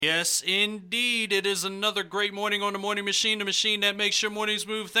Yes, indeed. It is another great morning on the Morning Machine, the machine that makes your mornings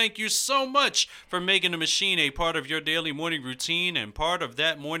move. Thank you so much for making the machine a part of your daily morning routine. And part of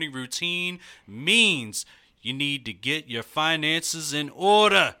that morning routine means you need to get your finances in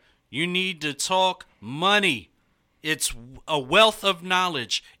order. You need to talk money. It's a wealth of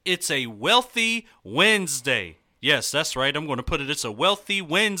knowledge. It's a wealthy Wednesday. Yes, that's right. I'm going to put it. It's a wealthy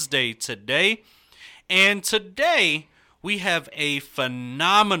Wednesday today. And today, we have a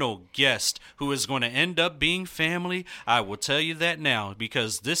phenomenal guest who is going to end up being family. I will tell you that now,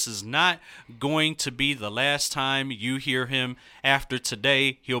 because this is not going to be the last time you hear him. After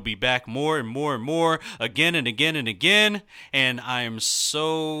today, he'll be back more and more and more, again and again and again. And I am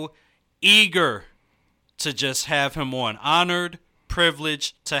so eager to just have him on. Honored,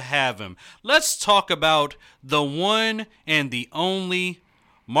 privileged to have him. Let's talk about the one and the only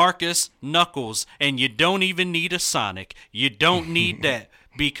Marcus Knuckles, and you don't even need a Sonic. You don't need that,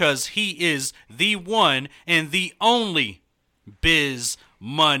 because he is the one and the only Biz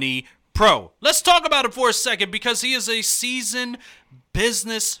Money Pro. Let's talk about him for a second, because he is a seasoned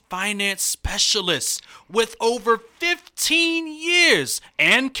business finance specialist with over 15 years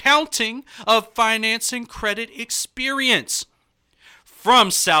and counting of finance and credit experience.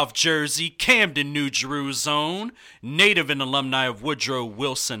 From South Jersey, Camden, New Jerusalem, native and alumni of Woodrow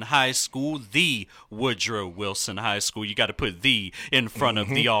Wilson High School, the Woodrow Wilson High School. You got to put the in front of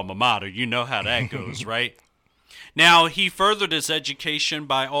the alma mater. You know how that goes, right? Now, he furthered his education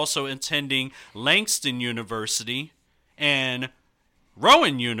by also attending Langston University and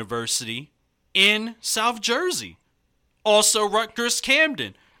Rowan University in South Jersey. Also, Rutgers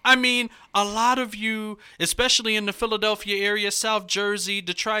Camden. I mean, a lot of you, especially in the Philadelphia area, South Jersey,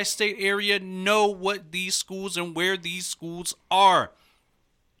 the tri-state area, know what these schools and where these schools are.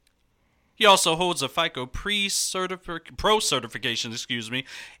 He also holds a FICO Pro certification,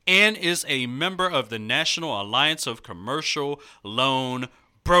 and is a member of the National Alliance of Commercial Loan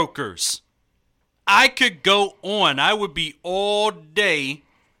Brokers. I could go on. I would be all day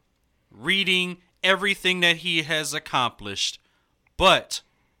reading everything that he has accomplished, but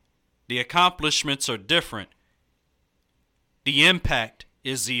the accomplishments are different. The impact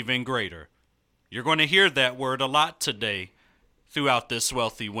is even greater. You're going to hear that word a lot today throughout this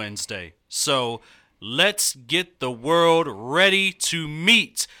Wealthy Wednesday. So let's get the world ready to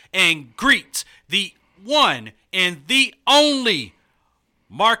meet and greet the one and the only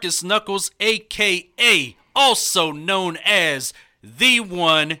Marcus Knuckles, a.k.a. also known as the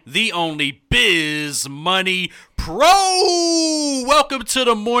one, the only Biz Money Pro. Welcome to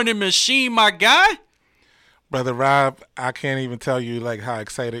the Morning Machine, my guy. Brother Rob, I can't even tell you like how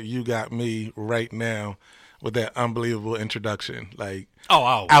excited you got me right now with that unbelievable introduction. Like,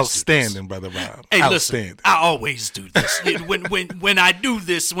 outstanding, Brother Rob. Hey, outstanding. Listen, I always do this. when I do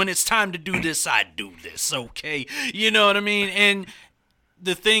this, when it's time to do this, I do this, okay? You know what I mean? And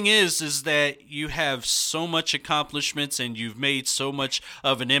the thing is that you have so much accomplishments and you've made so much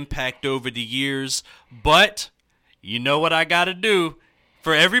of an impact over the years, but you know what I got to do?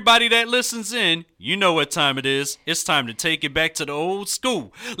 For everybody that listens in, you know what time it is. It's time to take it back to the old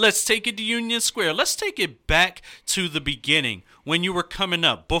school. Let's take it to Union Square. Let's take it back to the beginning when you were coming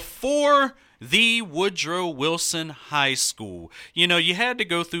up, before the Woodrow Wilson High School. You know, you had to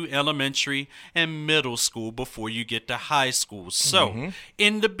go through elementary and middle school before you get to high school. So,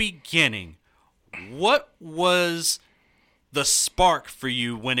 in the beginning, what was the spark for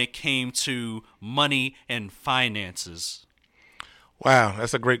you when it came to money and finances? Wow,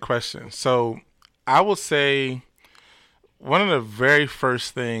 that's a great question. So I will say one of the very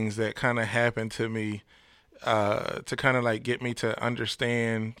first things that kind of happened to me to kind of like get me to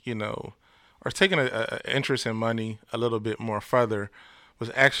understand, you know, or taking an interest in money a little bit more further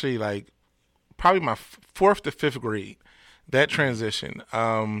was actually like probably my fourth to fifth grade, that transition.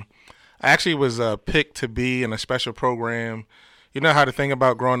 I actually was picked to be in a special program. You know how the thing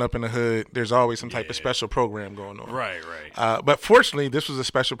about growing up in the hood, there's always some type of special program going on. Right, right. But fortunately, this was a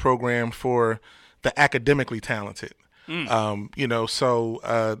special program for the academically talented. You know,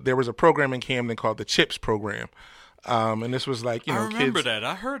 so there was a program in Camden called the CHIPS program. And this was like, you know, I remember kids. that.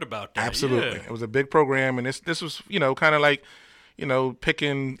 I heard about that. Absolutely. Yeah. It was a big program. And this was, you know, kind of like, you know,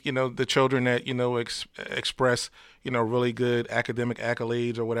 picking, you know, the children that, you know, express, you know, really good academic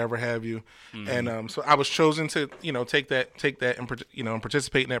accolades or whatever have you. And so I was chosen to, you know, take that and, you know, and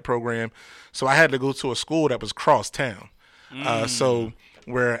participate in that program. So I had to go to a school that was cross town. So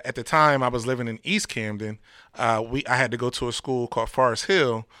where at the time I was living in East Camden, I had to go to a school called Forest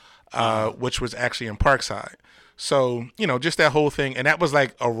Hill, which was actually in Parkside. So, you know, just that whole thing. And that was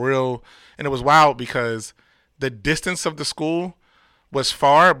like a real, and it was wild because the distance of the school was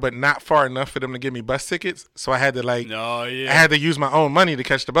far, but not far enough for them to give me bus tickets. So I had to I had to use my own money to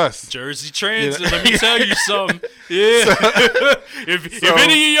catch the bus. Jersey Transit, let me tell you something. Yeah. If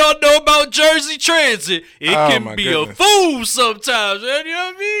any of y'all know about Jersey Transit, it can be a fool sometimes, man. You know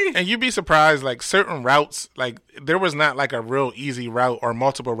what I mean? And you'd be surprised, like certain routes, like there was not like a real easy route or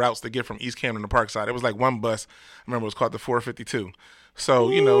multiple routes to get from East Camden to Parkside. It was like one bus. I remember it was called the 452.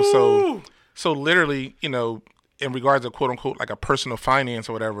 So, so literally, in regards to quote unquote like a personal finance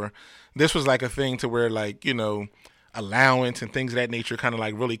or whatever, this was like a thing to where like, allowance and things of that nature kind of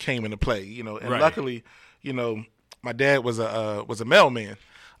like really came into play, and luckily, my dad was a mailman,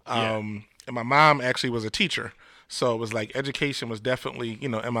 and my mom actually was a teacher. So it was like education was definitely,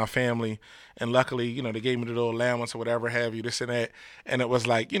 in my family. And luckily, they gave me the little allowance or whatever have you, this and that. And it was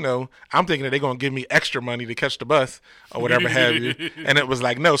like, I'm thinking that they're going to give me extra money to catch the bus or whatever have you. And it was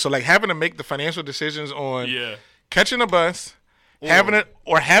like, no. So like having to make the financial decisions on catching a bus, having a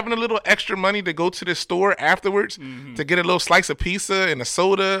little extra money to go to the store afterwards to get a little slice of pizza and a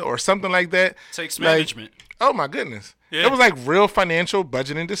soda or something like that. Takes management. Oh, my goodness. Yeah. It was like real financial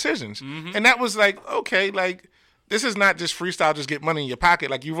budgeting decisions. And that was like, okay, like, this is not just freestyle, just get money in your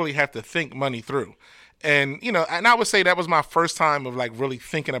pocket. Like, you really have to think money through. And, and I would say that was my first time of, like, really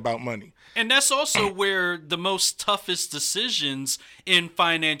thinking about money. And that's also where the most toughest decisions in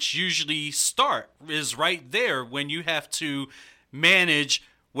finance usually start, is right there when you have to manage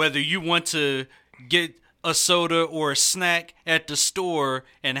whether you want to get a soda or a snack at the store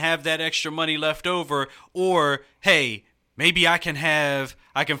and have that extra money left over, or, hey, maybe I can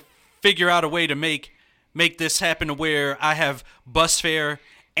figure out a way to make this happen to where I have bus fare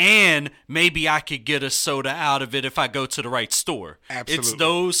and maybe I could get a soda out of it if I go to the right store. Absolutely. It's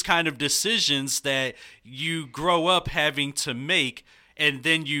those kind of decisions that you grow up having to make, and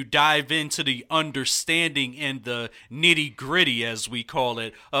then you dive into the understanding and the nitty gritty, as we call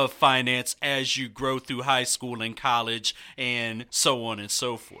it, of finance as you grow through high school and college and so on and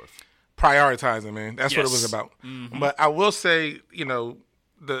so forth. Prioritizing, man. That's what it was about. But I will say,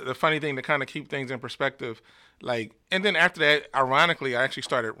 the funny thing to kind of keep things in perspective, like, and then after that, ironically, I actually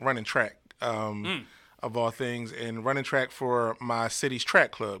started running track, of all things, and running track for my city's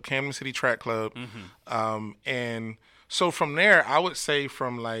track club, Camden City Track Club. And so from there, I would say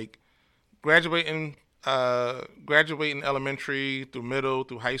from like graduating elementary through middle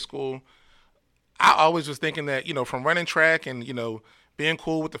through high school, I always was thinking that, from running track and, being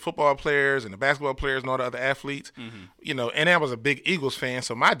cool with the football players and the basketball players and all the other athletes, and I was a big Eagles fan.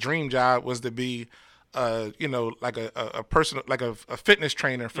 So my dream job was to be, like a person, like a fitness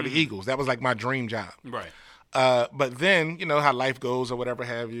trainer for the Eagles. That was like my dream job. Right. But then, how life goes or whatever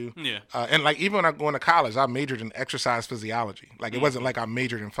have you. Yeah. And like, even when I go into college, I majored in exercise physiology. Like, it wasn't like I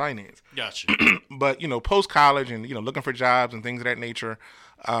majored in finance. Gotcha. But, post-college and, looking for jobs and things of that nature,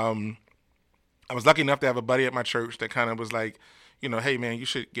 I was lucky enough to have a buddy at my church that kind of was like, hey, man, you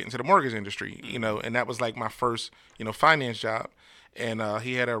should get into the mortgage industry, and that was like my first, finance job. And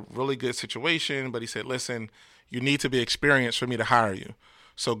he had a really good situation, but he said, listen, you need to be experienced for me to hire you.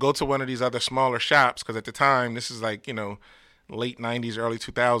 So go to one of these other smaller shops, because at the time, this is like, late 90s, early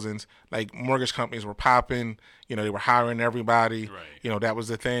 2000s, like mortgage companies were popping, they were hiring everybody. Right. That was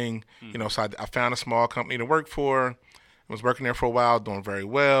the thing, so I found a small company to work for. I was working there for a while, doing very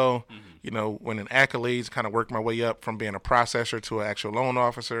well, winning accolades, kind of worked my way up from being a processor to an actual loan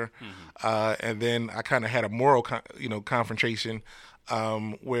officer. And then I kind of had a moral, confrontation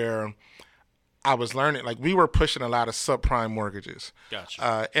where I was learning, like we were pushing a lot of subprime mortgages.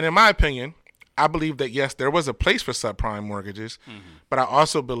 Gotcha. And in my opinion, I believe that, yes, there was a place for subprime mortgages, but I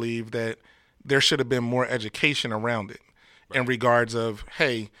also believe that there should have been more education around it in regards of,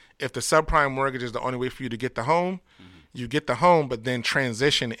 hey, if the subprime mortgage is the only way for you to get the home, you get the home, but then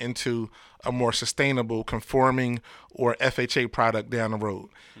transition into a more sustainable, conforming, or FHA product down the road.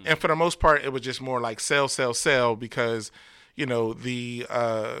 And for the most part, it was just more like sell, because, the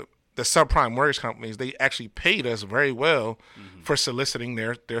subprime mortgage companies, they actually paid us very well for soliciting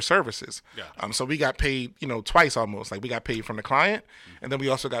their services. Yeah. So we got paid, twice almost. Like we got paid from the client, and then we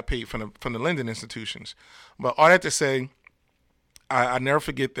also got paid from the lending institutions. But all that to say, I never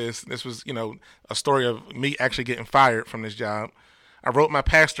forget this. This was, a story of me actually getting fired from this job. I wrote my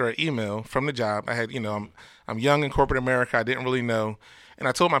pastor an email from the job. I had, I'm young in corporate America. I didn't really know. And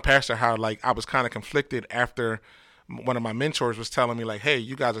I told my pastor how, like, I was kind of conflicted after one of my mentors was telling me, like, hey,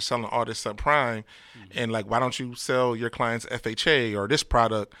 you guys are selling all this subprime. And, like, why don't you sell your clients FHA or this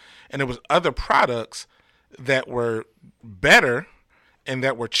product? And there was other products that were better and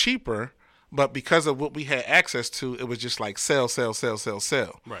that were cheaper, but because of what we had access to, it was just like sell.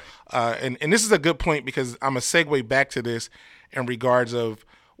 Right. And this is a good point because I'm going to segue back to this in regards of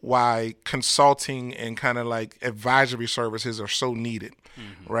why consulting and kind of like advisory services are so needed,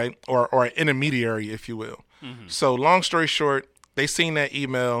 right? Or an intermediary, if you will. So long story short, they seen that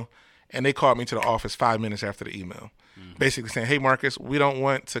email and they called me to the office 5 minutes after the email, basically saying, "Hey, Marcus, we don't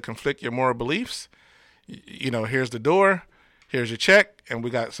want to conflict your moral beliefs. Here's the door, here's your check, and we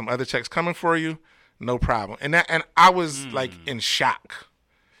got some other checks coming for you. No problem." And I was like in shock,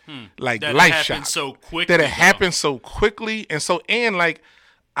 like that life it shock, so quickly, that it happened so quickly, and like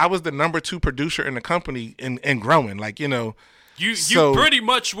I was the number 2 producer in the company and growing, like You So- pretty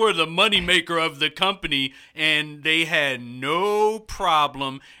much were the moneymaker of the company, and they had no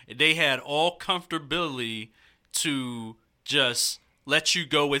problem. They had all comfortability to just let you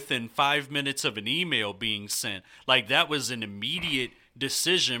go within 5 minutes of an email being sent. Like, that was an immediate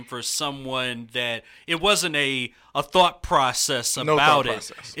decision for someone that it wasn't a thought process about No thought it.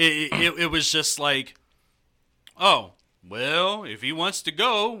 process. It was just like, oh, well, if he wants to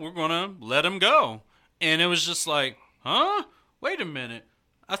go, we're going to let him go. And it was just like, huh? Wait a minute.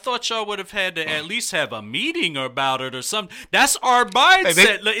 I thought y'all would have had to at least have a meeting about it or something. That's our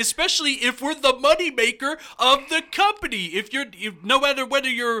mindset, especially if we're the moneymaker of the company. If no matter whether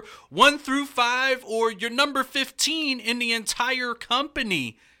you're 1 through 5 or you're number 15 in the entire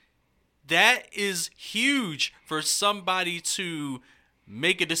company, that is huge for somebody to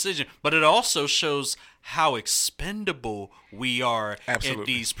make a decision. But it also shows how expendable we are Absolutely. at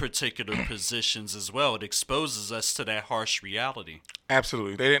these particular positions as well. It exposes us to that harsh reality.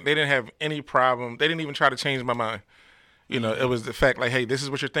 Absolutely. They didn't have any problem. They didn't even try to change my mind. It was the fact like, hey, this is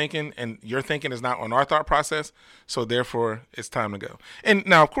what you're thinking, and your thinking is not on our thought process, so therefore it's time to go. And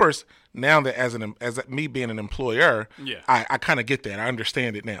now, of course, now that as me being an employer, Yeah. I kind of get that. I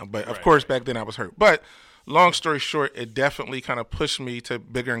understand it now. But of Right, course, back then I was hurt. But long story short, it definitely kind of pushed me to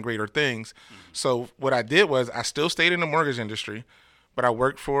bigger and greater things. So what I did was I still stayed in the mortgage industry, but I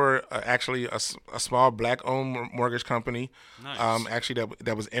worked for actually a small black-owned mortgage company. Nice. Actually,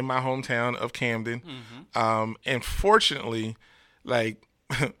 that was in my hometown of Camden. And fortunately, like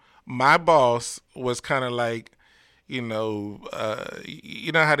my boss was kind of like, you know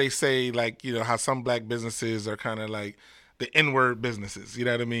how they say, like, how some black businesses are kind of like the N-word businesses. You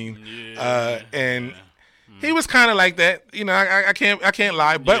know what I mean? Yeah. And he was kind of like that. I can't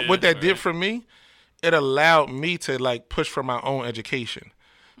lie. But what that did for me, it allowed me to like push for my own education.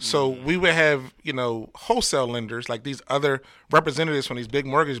 So we would have, wholesale lenders, like these other representatives from these big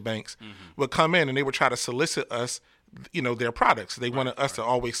mortgage banks would come in and they would try to solicit us, their products. They wanted us to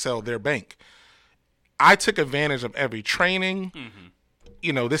always sell their bank. I took advantage of every training,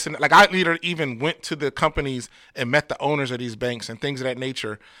 this and like I even went to the companies and met the owners of these banks and things of that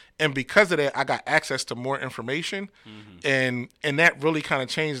nature. And because of that, I got access to more information, and that really kind of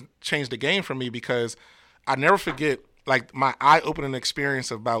changed the game for me, because I never forget, like, my eye-opening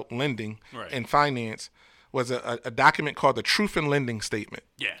experience about lending and finance was a document called the Truth in Lending Statement.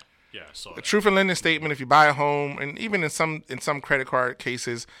 Yeah, I saw The that. Truth in Lending Statement, if you buy a home, and even in some credit card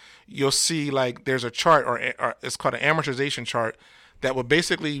cases, you'll see like there's a chart, or it's called an amortization chart, that will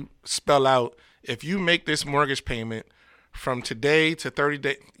basically spell out, if you make this mortgage payment from today to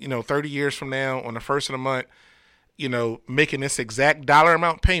 30 years from now on the first of the month, making this exact dollar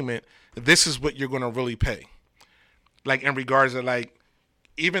amount payment, this is what you're going to really pay. Like, in regards to, like,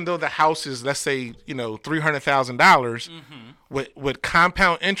 even though the house is, let's say, $300,000, with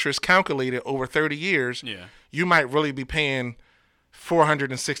compound interest calculated over 30 years, you might really be paying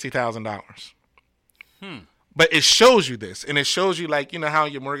 $460,000. But it shows you this, and it shows you, like, how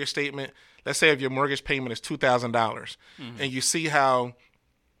your mortgage statement, let's say if your mortgage payment is $2,000, and you see how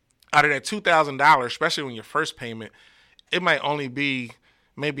out of that $2,000, especially when your first payment, it might only be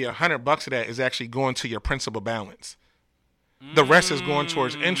maybe $100 of that is actually going to your principal balance. The rest is going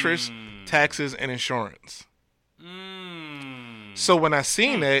towards interest, taxes, and insurance. So when I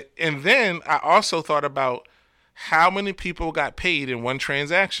seen that, and then I also thought about how many people got paid in one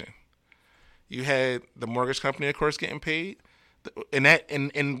transaction. You had the mortgage company, of course, getting paid, and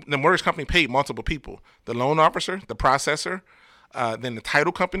the mortgage company paid multiple people: the loan officer, the processor, then the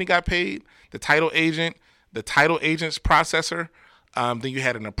title company got paid, the title agent, the title agent's processor. Then you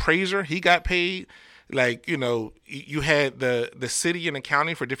had an appraiser; he got paid. Like, you had the city and the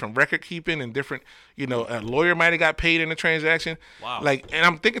county for different record keeping, and different, a lawyer might have got paid in the transaction. Wow. Like, and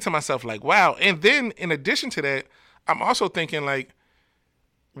I'm thinking to myself, like, wow. And then in addition to that, I'm also thinking, like,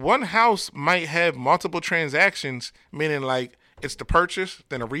 one house might have multiple transactions, meaning like it's the purchase,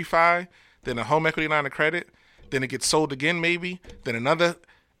 then a refi, then a home equity line of credit, then it gets sold again maybe, then another.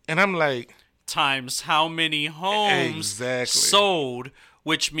 And I'm like, times how many homes Exactly. sold,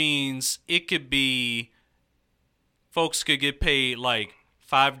 which means it could be folks could get paid like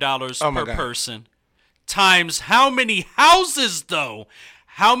 $5 Oh my per God. person. Times how many houses though?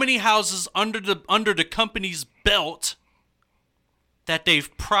 How many houses under the company's belt that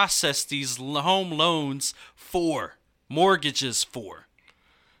they've processed these home loans for, mortgages for?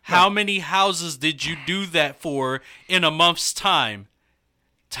 How many houses did you do that for in a month's time?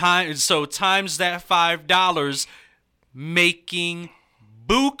 So times that $5, making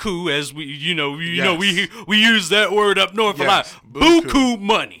buku, as we we use that word up north a lot. Yes, Buku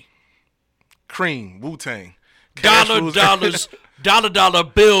money. Cream, Wu-Tang. Dollar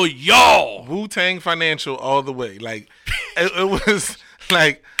bill, y'all. Wu-Tang Financial all the way. Like, it was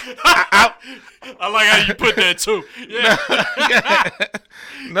like... I like how you put that, too. Yeah.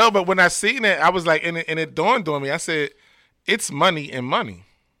 No, but when I seen it, I was like, and it dawned on me. I said, it's money and money.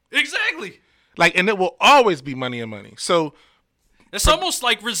 Exactly. Like, and it will always be money and money. So... It's almost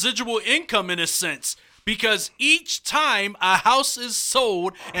like residual income in a sense, because each time a house is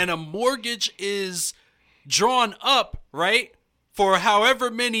sold and a mortgage is drawn up, right, for however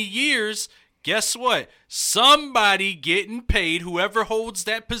many years, guess what? Somebody getting paid, whoever holds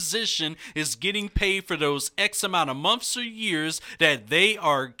that position, is getting paid for those X amount of months or years that they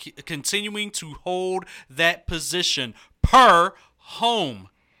are continuing to hold that position per home.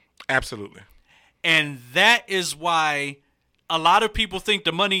 Absolutely. And that is why a lot of people think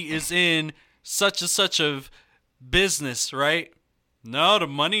the money is in such and such a business, right? No, the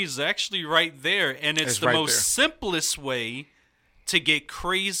money is actually right there. And it's the right most there. simplest way to get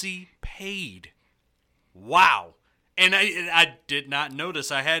crazy paid. Wow. And I did not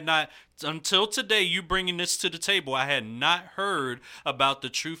notice. I had not, until today, you bringing this to the table, I had not heard about the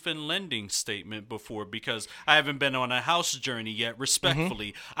truth in lending statement before, because I haven't been on a house journey yet,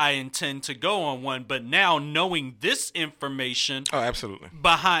 respectfully. I intend to go on one, but now knowing this information Oh, absolutely.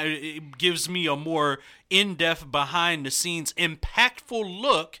 behind, it gives me a more in-depth, behind-the-scenes, impactful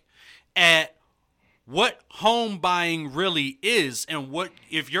look at what home buying really is, and what,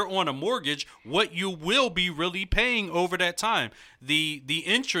 if you're on a mortgage, what you will be really paying over that time. The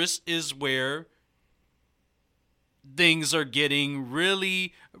interest is where things are getting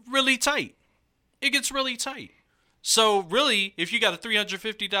really, really tight. It gets really tight. So really, if you got a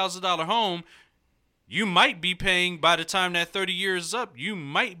 $350,000 home, you might be paying, by the time that 30 years is up, you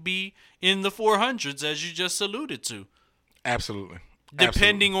might be in the 400s, as you just alluded to. Absolutely.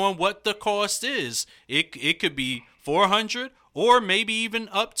 Depending on what the cost is. It could be 400, or maybe even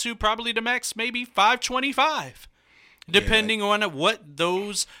up to probably the max, maybe 525, depending on what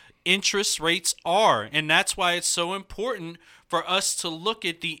those interest rates are. And that's why it's so important for us to look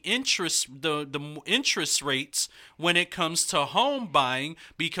at the interest rates when it comes to home buying,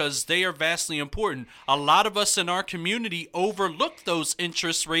 because they are vastly important. A lot of us in our community overlook those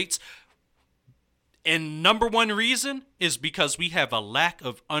interest rates. And number one reason is because we have a lack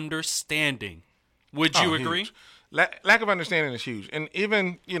of understanding. Would you agree? Huge. Lack of understanding is huge. And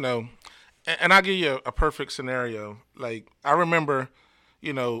even, and I'll give you a perfect scenario. Like, I remember,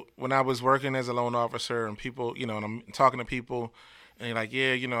 when I was working as a loan officer, and people, and I'm talking to people, and they're like,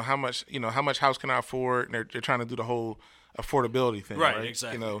 yeah, how much house can I afford? And they're trying to do the whole affordability thing. Right,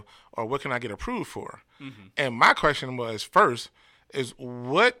 exactly. Or what can I get approved for? Mm-hmm. And my question was, first, is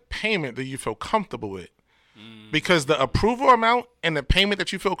what payment do you feel comfortable with? Because the approval amount and the payment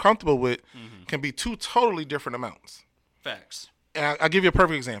that you feel comfortable with can be two totally different amounts. Facts. And I'll give you a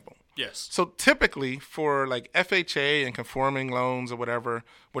perfect example. Yes. So typically for like FHA and conforming loans or whatever,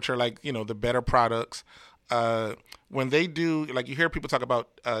 which are like, the better products, when they do, like, you hear people talk about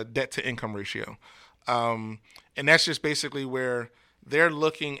debt to income ratio. And that's just basically where they're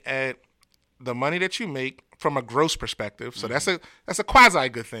looking at the money that you make from a gross perspective. So that's a quasi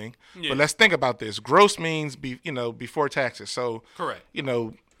good thing. Yeah. But let's think about this. Gross means before taxes. So correct.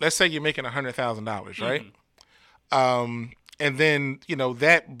 Let's say you're making $100,000, right? And then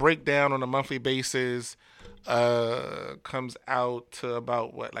that breakdown on a monthly basis comes out to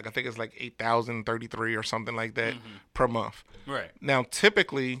about what? Like, I think it's like $8,033 or something like that per month. Right. Now,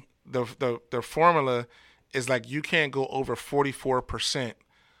 typically the formula is like you can't go over 44%.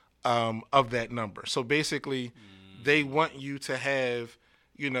 Of that number. So basically, they want you to have,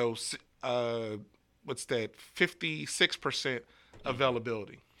 what's that, 56%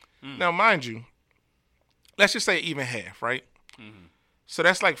 availability. Now, mind you, let's just say even half, right? So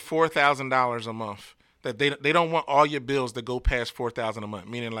that's like $4,000 a month. That they don't want all your bills to go past $4,000 a month,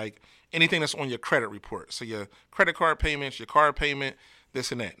 meaning like anything that's on your credit report. So your credit card payments, your car payment,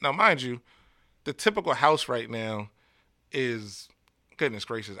 this and that. Now, mind you, the typical house right now is, goodness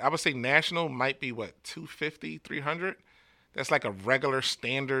gracious, I would say national might be what, $250, $300. That's like a regular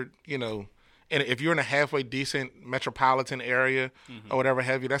standard, And if you're in a halfway decent metropolitan area or whatever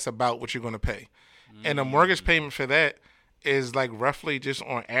have you, that's about what you're going to pay. And the mortgage payment for that is like roughly just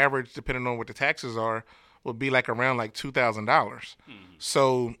on average, depending on what the taxes are, will be like around like $2,000.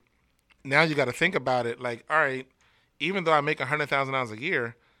 So now you got to think about it like, all right, even though I make $100,000 a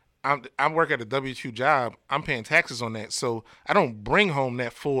year, I work at a W-2 job. I'm paying taxes on that. So I don't bring home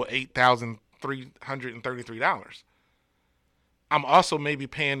that full $8,333. I'm also maybe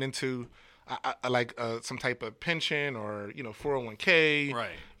paying into some type of pension or 401k,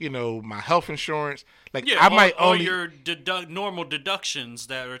 right? My health insurance. Like Yeah, I might only your normal deductions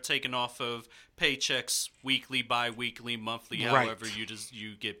that are taken off of paychecks weekly, bi-weekly, monthly, Right. however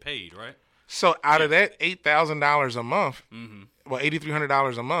you get paid, right? So out of that $8,000 a month, well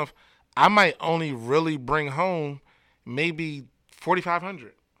 $8,300 a month, I might only really bring home maybe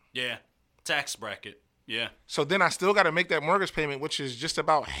 $4,500. Yeah, tax bracket. Yeah. So then I still got to make that mortgage payment, which is just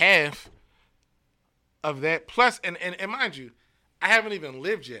about half of that. Plus, and mind you, I haven't even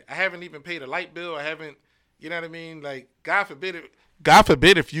lived yet. I haven't even paid a light bill. I haven't, you know what I mean? Like, God forbid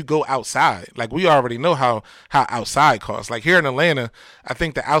if you go outside. Like, we already know how outside costs. Like, here in Atlanta, I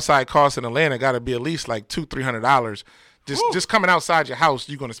think the outside cost in Atlanta got to be at least like $200-$300. Just coming outside your house,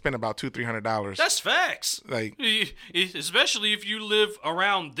 you're going to spend about $200-$300. That's facts. Like, especially if you live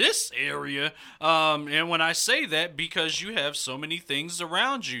around this area. And when I say that, because you have so many things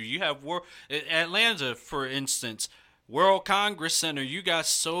around you. You have Atlanta, for instance, World Congress Center. You got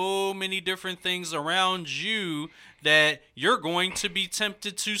so many different things around you that you're going to be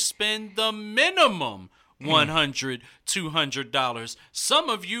tempted to spend the minimum $100, $200. Some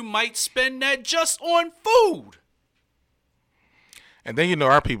of you might spend that just on food. And then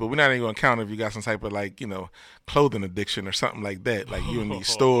our people, we're not even going to count if you got some type of clothing addiction or something like that. Like you in these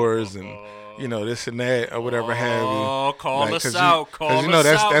stores and this and that or whatever have you. Oh, call like, us out, call us out,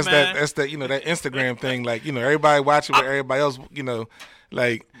 that's man. That's that that Instagram thing. Like everybody watching what everybody else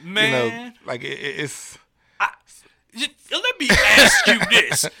man. like it's. Let me ask you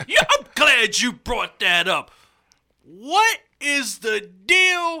this. I'm glad you brought that up. What is the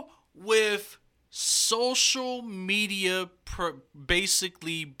deal with social media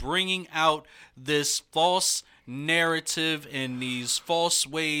basically bringing out this false narrative and these false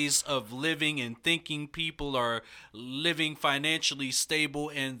ways of living and thinking people are living financially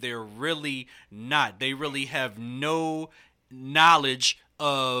stable, and they're really not? They really have no knowledge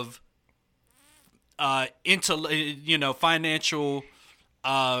of financial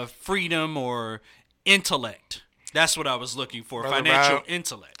freedom or intellect. That's what I was looking for. Brother financial Rob,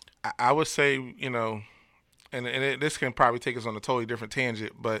 intellect. I would say, this can probably take us on a totally different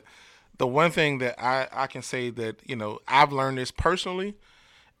tangent, but the one thing that I can say that, I've learned this personally,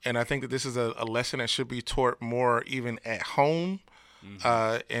 and I think that this is a lesson that should be taught more even at home,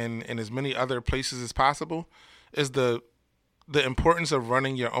 and in as many other places as possible, is the importance of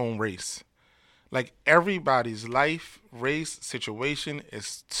running your own race. Like, everybody's life, race, situation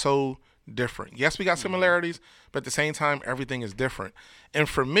is so different. Yes, we got similarities, but at the same time, everything is different. And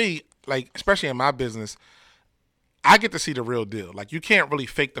for me, like, especially in my business, I get to see the real deal. Like, you can't really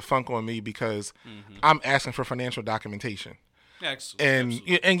fake the funk on me because I'm asking for financial documentation. Excellent.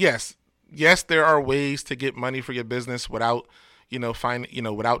 And yes, there are ways to get money for your business without,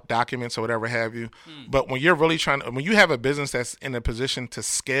 without documents or whatever have you. But when you're really when you have a business that's in a position to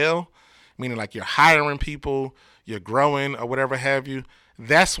scale, meaning like you're hiring people, you're growing or whatever have you,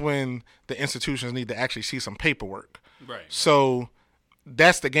 that's when the institutions need to actually see some paperwork. Right. So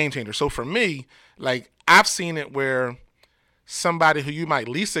that's the game changer. So for me, like, I've seen it where somebody who you might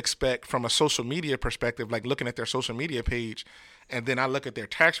least expect from a social media perspective, like looking at their social media page, and then I look at their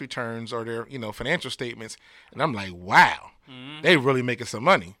tax returns or their, financial statements, and I'm like, wow, they really making some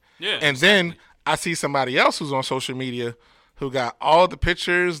money. Yeah. And then I see somebody else who's on social media who got all the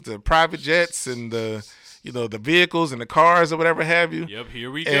pictures, the private jets and the vehicles and the cars or whatever have you. Yep, here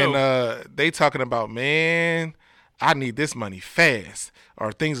we go. And they talking about, man, I need this money fast,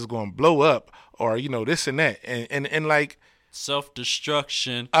 or things is going to blow up, or, this and that. And like,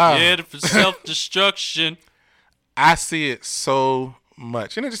 self-destruction. For self-destruction. I see it so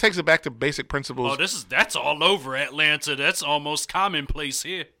much. And it just takes it back to basic principles. Oh, that's all over Atlanta. That's almost commonplace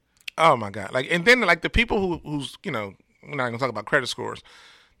here. Oh my God. Like, and then like the people who's, we're not going to talk about credit scores.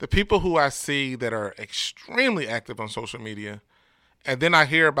 The people who I see that are extremely active on social media, and then I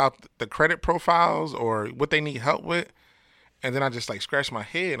hear about the credit profiles or what they need help with, and then I just like scratch my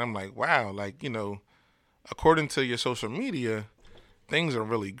head and I'm like, wow, like, according to your social media, things are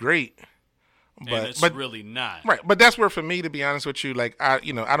really great. But it's really not. Right. But that's where, for me, to be honest with you, like, I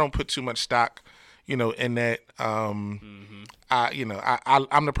don't put too much stock, in that, I'm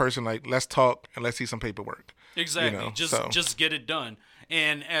the person like, let's talk and let's see some paperwork. Exactly. Just get it done.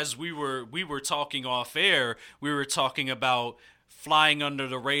 And as we were talking off air, we were talking about flying under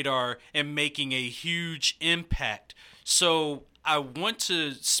the radar and making a huge impact. So I want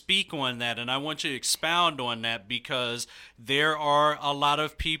to speak on that, and I want to expound on that, because there are a lot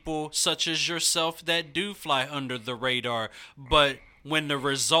of people such as yourself that do fly under the radar, but when the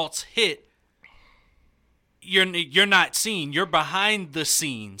results hit, you're not seen. You're behind the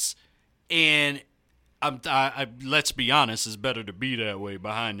scenes, and let's be honest, it's better to be that way,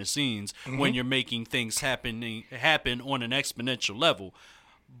 behind the scenes, when you're making things happen on an exponential level.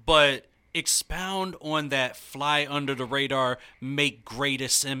 But expound on that fly under the radar, make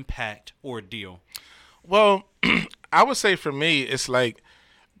greatest impact ordeal. Well, I would say for me, it's like,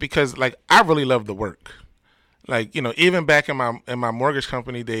 because like I really love the work. Like, even back in my mortgage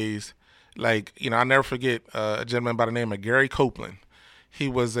company days, like, I'll never forget a gentleman by the name of Gary Copeland. He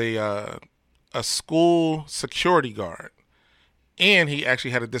was a school security guard, and he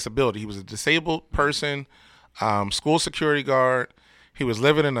actually had a disability. He was a disabled person, school security guard. He was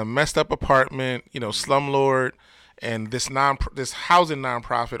living in a messed up apartment, slumlord, and this housing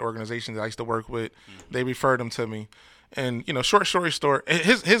nonprofit organization that I used to work with, they referred him to me. And short story short,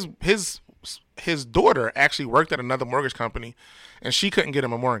 his daughter actually worked at another mortgage company, and she couldn't get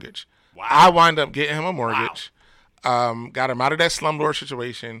him a mortgage. Wow. I wind up getting him a mortgage. Wow. Got him out of that slumlord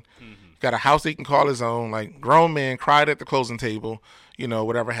situation. Got a house he can call his own. Like, grown man, cried at the closing table,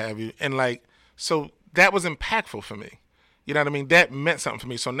 whatever have you. And like, so that was impactful for me. You know what I mean? That meant something for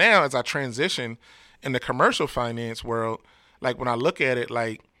me. So now as I transition in the commercial finance world, like when I look at it,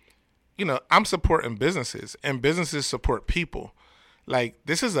 like, I'm supporting businesses, and businesses support people. Like,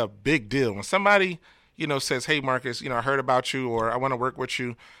 this is a big deal. When somebody, says, hey, Marcus, I heard about you, or I want to work with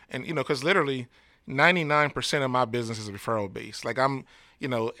you. And, because literally 99% of my business is referral based. Like, I'm,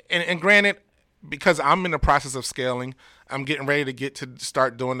 and granted, because I'm in the process of scaling, I'm getting ready to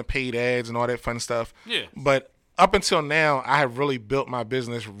start doing the paid ads and all that fun stuff. Yeah. But up until now, I have really built my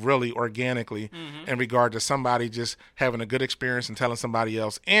business really organically in regard to somebody just having a good experience and telling somebody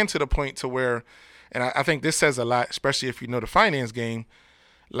else, and to the point to where, and I think this says a lot, especially if you know the finance game,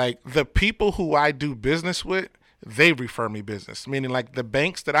 like the people who I do business with, they refer me business. Meaning like the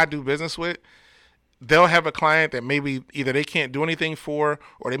banks that I do business with, they'll have a client that maybe either they can't do anything for,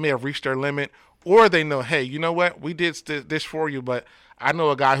 or they may have reached their limit, or they know, hey, you know what, we did this for you, but I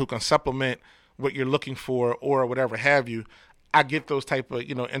know a guy who can supplement what you're looking for, or whatever have you. I get those type of,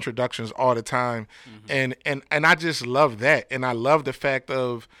 introductions all the time. And I just love that. And I love the fact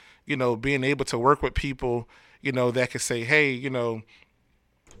of, being able to work with people, that could say, hey,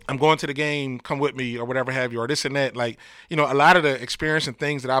 I'm going to the game, come with me, or whatever have you, or this and that. Like, a lot of the experience and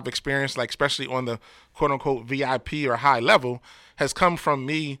things that I've experienced, like especially on the quote unquote VIP or high level, has come from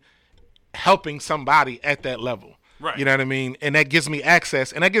me helping somebody at that level. Right. You know what I mean? And that gives me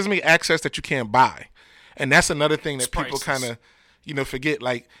access, that you can't buy. And that's another thing that people kind of, forget.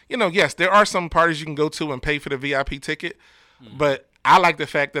 Like, yes, there are some parties you can go to and pay for the VIP ticket, but I like the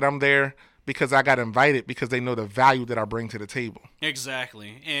fact that I'm there because I got invited, because they know the value that I bring to the table.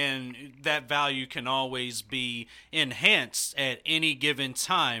 Exactly. And that value can always be enhanced at any given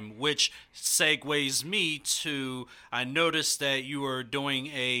time, which segues me to, I noticed that you are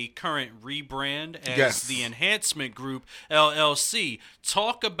doing a current rebrand as the Enhancement Group, LLC.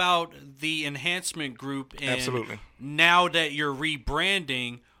 Talk about the Enhancement Group, and Absolutely. Now that you're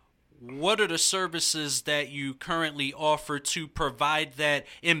rebranding, what are the services that you currently offer to provide that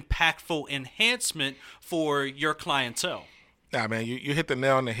impactful enhancement for your clientele? Nah, man, you hit the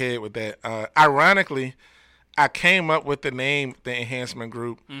nail on the head with that. Ironically, I came up with the name, the Enhancement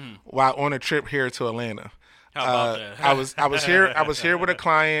Group, while on a trip here to Atlanta. How about that? I was here with a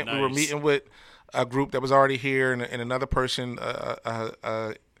client. Nice. We were meeting with a group that was already here, and another person,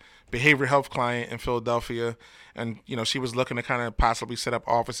 a behavioral health client in Philadelphia. And, she was looking to kind of possibly set up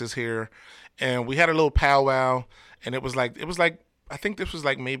offices here. And we had a little powwow, and it was like, I think this was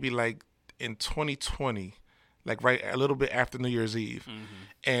like maybe like in 2020, like right a little bit after New Year's Eve.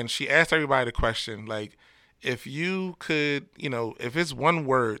 And she asked everybody the question, like, if you could, if it's one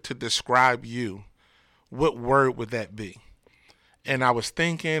word to describe you, what word would that be? And I was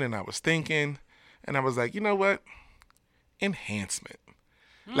thinking, and I was like, you know what? Enhancement.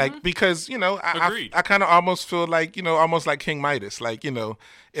 Like, because, I kind of almost feel like, almost like King Midas. Like,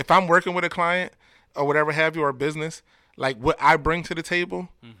 if I'm working with a client or whatever have you, or a business, like what I bring to the table,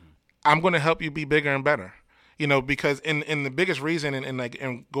 I'm going to help you be bigger and better. Because in the biggest reason,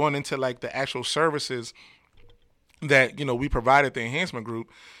 and going into like the actual services, that, we provide at the enhancement group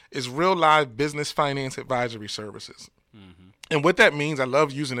is real live business finance advisory services. And what that means, I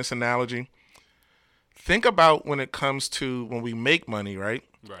love using this analogy. Think about when it comes to when we make money, right?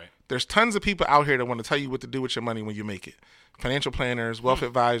 Right. There's tons of people out here that want to tell you what to do with your money when you make it. Financial planners, wealth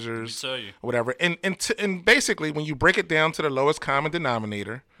advisors, whatever. And basically, when you break it down to the lowest common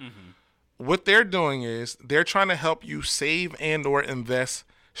denominator, what they're doing is they're trying to help you save and or invest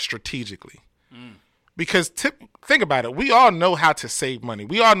strategically. Because think about it. We all know how to save money.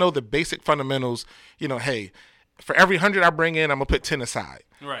 We all know the basic fundamentals. Hey, for every 100 I bring in, I'm going to put 10 aside.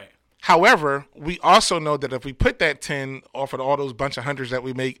 Right. However, we also know that if we put that 10 off of all those bunch of hundreds that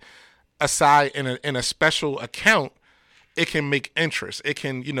we make aside in a special account, it can make interest. It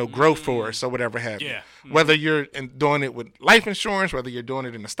can, grow for us or whatever have you. Whether you're doing it with life insurance, whether you're doing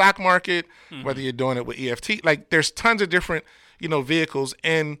it in the stock market, whether you're doing it with EFT. Like, there's tons of different, vehicles.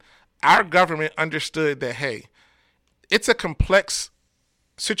 And our government understood that, hey, it's a complex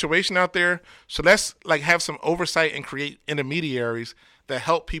situation out there. So let's have some oversight and create intermediaries that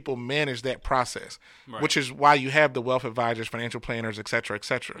help people manage that process, which is why you have the wealth advisors, financial planners, et cetera, et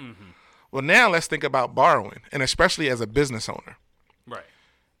cetera. Well, now let's think about borrowing, and especially as a business owner. Right.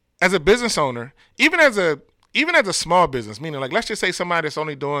 As a business owner, even as a small business, meaning let's just say somebody that's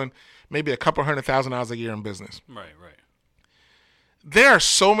only doing maybe a couple $100,000 a year in business. Right. There are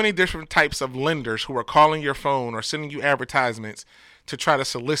so many different types of lenders who are calling your phone or sending you advertisements to try to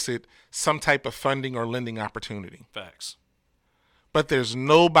solicit some type of funding or lending opportunity. Facts. But there's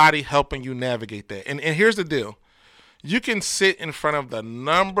nobody helping you navigate that. And here's the deal. You can sit in front of the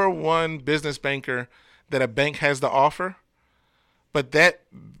number one business banker that a bank has to offer, but that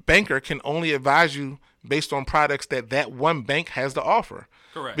banker can only advise you based on products that one bank has to offer.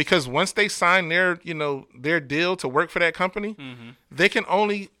 Correct. Because once they sign their deal to work for that company, they can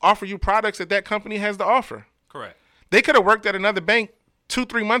only offer you products that company has to offer. Correct. They could have worked at another bank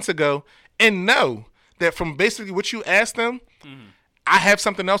 2-3 months ago and know that from basically what you asked them, I have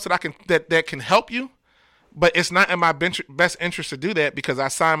something else that can help you, but it's not in my best interest to do that because I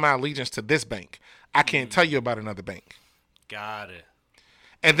signed my allegiance to this bank. I can't tell you about another bank. Got it.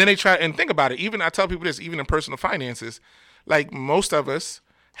 And then they try and think about it. Even I tell people this, even in personal finances, most of us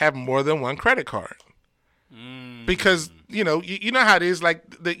have more than one credit card. Because, you know how it is,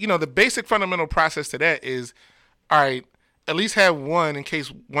 the basic fundamental process to that is, all right, at least have one in case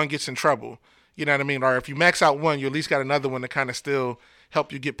one gets in trouble. You know what I mean? Or if you max out one, you at least got another one to kind of still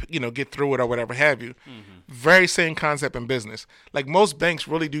help you get through it or whatever have you. Very same concept in business. Most banks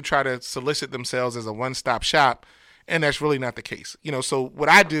really do try to solicit themselves as a one-stop shop, and that's really not the case. So what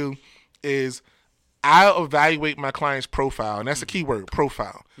I do is I'll evaluate my client's profile, and that's the key word,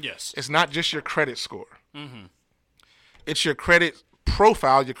 profile. Yes. It's not just your credit score. It's your credit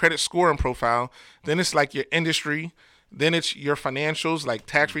profile, your credit score and profile. Then it's your industry. Then it's your financials, like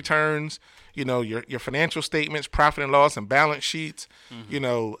tax returns, your financial statements, profit and loss and balance sheets,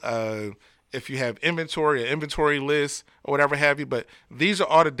 if you have inventory, an inventory list or whatever have you. But these are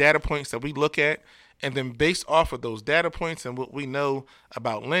all the data points that we look at. And then based off of those data points and what we know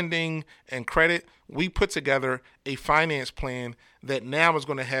about lending and credit, we put together a finance plan that now is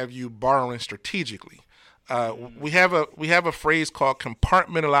going to have you borrowing strategically. We have a phrase called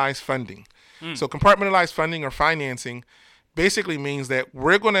compartmentalized funding. So compartmentalized funding or financing basically means that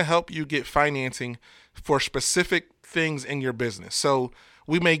we're going to help you get financing for specific things in your business. So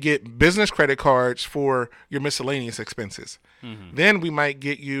we may get business credit cards for your miscellaneous expenses. Then we might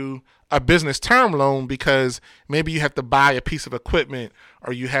get you a business term loan because maybe you have to buy a piece of equipment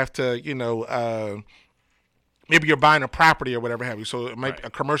or you have to, maybe you're buying a property or whatever have you. So it might be a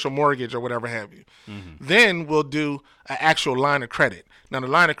commercial mortgage or whatever have you. Then we'll do an actual line of credit. Now the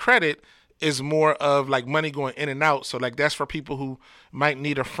line of credit is more of money going in and out. So that's for people who might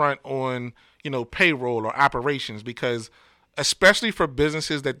need a front on, payroll or operations, because especially for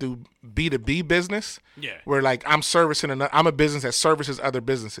businesses that do B2B business, where I'm servicing I'm a business that services other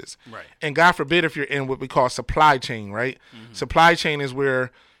businesses. Right. And God forbid if you're in what we call supply chain, right? Supply chain is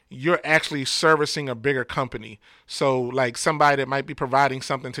where you're actually servicing a bigger company. So somebody that might be providing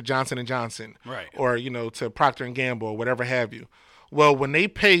something to Johnson & Johnson, right, or, to Procter & Gamble or whatever have you. Well, when they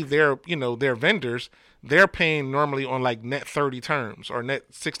pay their vendors, they're paying normally on net 30 terms or net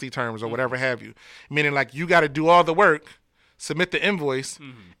 60 terms or whatever have you. Meaning you got to do all the work, submit the invoice,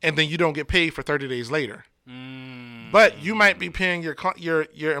 and then you don't get paid for 30 days later. But you might be paying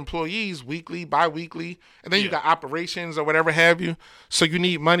your employees weekly, bi-weekly, and then you got operations or whatever have you. So you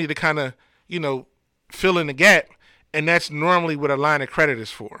need money to kind of, fill in the gap, and that's normally what a line of credit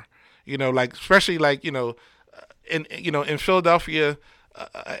is for. Especially in Philadelphia,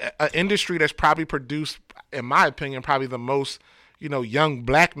 an industry that's probably produced, in my opinion, probably the most, young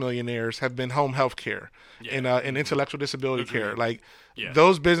black millionaires have been home health care and intellectual disability care. Like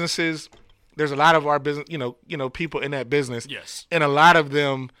those businesses, there's a lot of our business, people in that business. Yes. And a lot of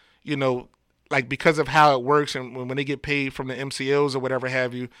them, like because of how it works and when they get paid from the MCOs or whatever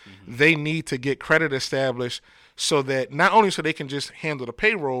have you, they need to get credit established so that not only so they can just handle the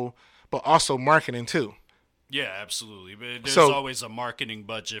payroll, but also marketing too. Yeah, absolutely. But there's always a marketing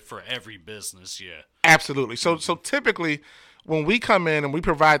budget for every business, yeah. Absolutely. So typically when we come in and we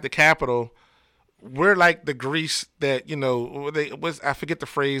provide the capital, we're like the grease that, I forget the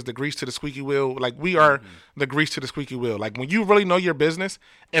phrase, the grease to the squeaky wheel. Like we are the grease to the squeaky wheel. Like when you really know your business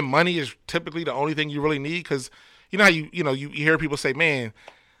and money is typically the only thing you really need, because you know how you hear people say, man,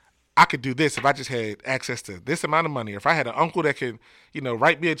 I could do this if I just had access to this amount of money. Or if I had an uncle that could,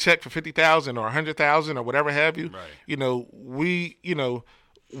 write me a check for $50,000 or $100,000 or whatever have you. Right.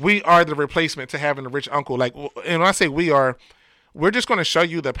 We are the replacement to having a rich uncle. Like, and when I say we're just going to show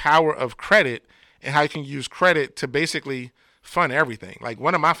you the power of credit and how you can use credit to basically fund everything. Like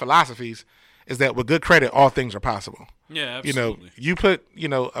one of my philosophies is that with good credit, all things are possible. Yeah, absolutely. You put,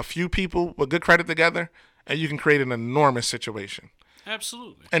 a few people with good credit together and you can create an enormous situation.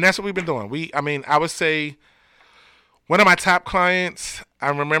 Absolutely. And that's what we've been doing. I would say one of my top clients, I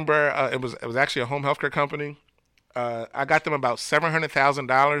remember it was actually a home healthcare company. I got them about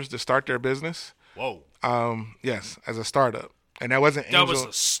 $700,000 to start their business. Whoa. Yes, as a startup. And that wasn't Angel. That was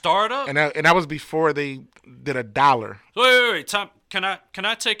a startup? And that was before they did $1. Wait. Tom, can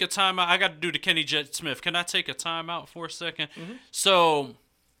I take a time out? I got to do the Kenny Jet Smith. Can I take a time out for a second? Mm-hmm. So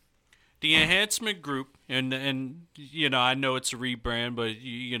the Enhancement Group, and I know it's a rebrand, but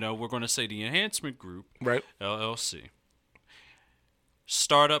we're going to say the Enhancement Group, right? LLC.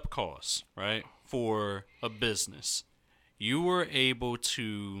 Startup costs, right, for a business. You were able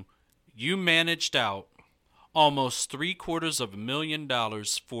to, you managed out almost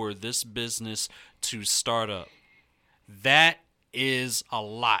 $750,000 for this business to start up. That is a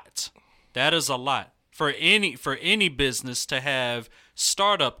lot. That is a lot for any business to have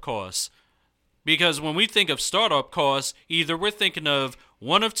startup costs. Because when we think of startup costs, either we're thinking of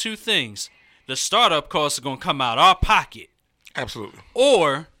one of two things. The startup costs are going to come out of our pocket. Absolutely.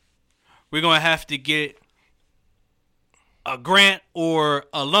 Or we're going to have to get a grant or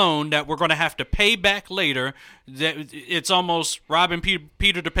a loan that we're going to have to pay back later. That it's almost robbing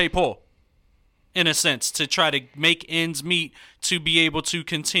Peter to pay Paul, in a sense, to try to make ends meet to be able to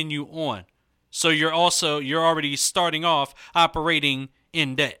continue on. So you're already starting off operating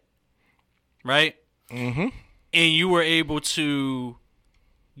in debt, right? Mm-hmm. And you were able to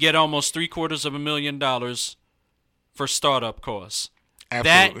get almost $750,000 for startup costs.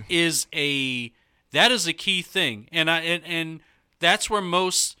 Absolutely. That is a key thing, and that's where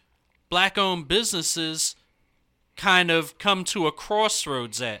most black-owned businesses kind of come to a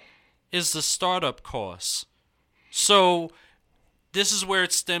crossroads at, is the startup costs. So this is where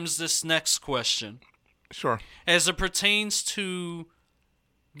it stems this next question. Sure. As it pertains to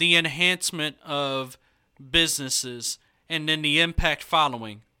the enhancement of businesses and then the impact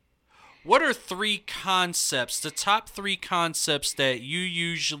following, what are the top 3 concepts that you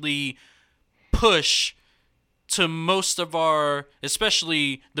usually push to most of our,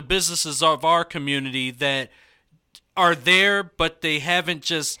 especially the businesses of our community that are there, but they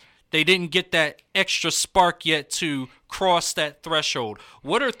didn't get that extra spark yet to cross that threshold?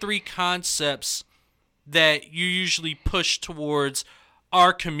 What are 3 concepts that you usually push towards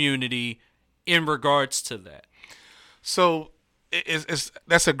our community in regards to that? So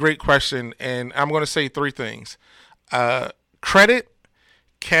that's a great question, and I'm going to say 3 things: credit,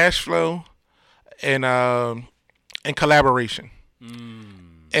 cash flow, and collaboration.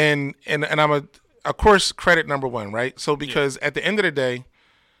 And I'm of course credit number 1, right? So because at the end of the day,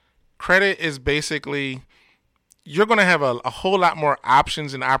 credit is basically, you're going to have a whole lot more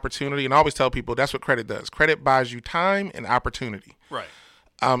options and opportunity. And I always tell people that's what credit does. Credit buys you time and opportunity. Right.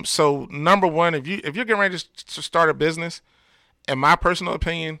 So number 1, if you're getting ready to start a business, in my personal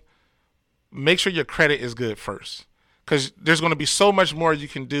opinion, make sure your credit is good first. Because there's going to be so much more you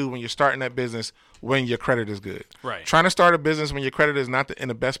can do when you're starting that business when your credit is good. Right. Trying to start a business when your credit is not in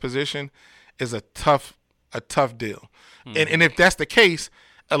the best position is a tough deal. Mm-hmm. And if that's the case,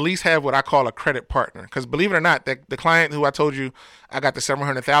 at least have what I call a credit partner. Because believe it or not, the client who I told you I got the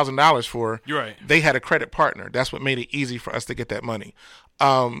 $700,000 for, you're right, they had a credit partner. That's what made it easy for us to get that money.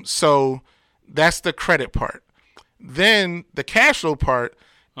 So that's the credit part. Then the cash flow part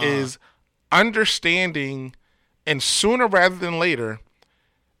is understanding, and sooner rather than later,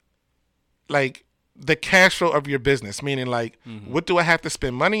 like the cash flow of your business, meaning like, what do I have to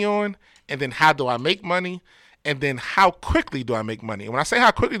spend money on? And then how do I make money? And then how quickly do I make money? And when I say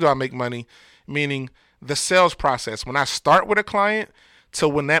how quickly do I make money, meaning the sales process. When I start with a client to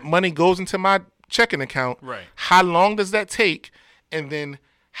when that money goes into my checking account, Right. how long does that take? And then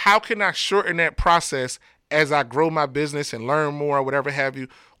how can I shorten that process as I grow my business and learn more or whatever have you?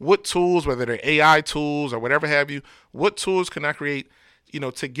 What tools, whether they're AI tools or whatever have you, what tools can I create,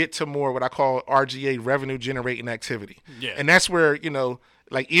 to get to more what I call RGA, revenue generating activity? Yeah. And that's where,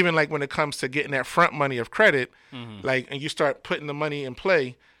 like even like when it comes to getting that front money of credit, like, and you start putting the money in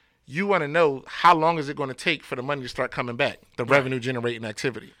play, you want to know how long is it going to take for the money to start coming back, the revenue generating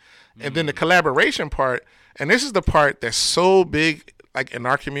activity. And then the collaboration part, and this is the part that's so big, like in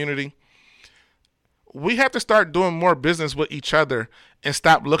our community, we have to start doing more business with each other and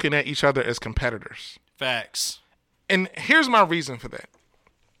stop looking at each other as competitors. Facts. And here's my reason for that.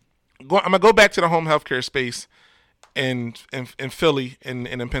 I'm going to go back to the home healthcare space in Philly and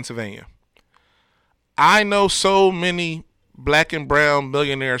in Pennsylvania. I know so many black and brown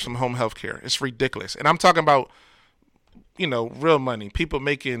millionaires from home healthcare. It's ridiculous. And I'm talking about, real money. People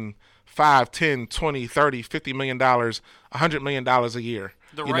making $5, 10, 20, 30, $50 million, $100 million a year.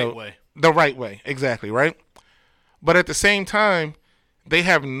 The right way. The right way. Exactly, right? But at the same time, they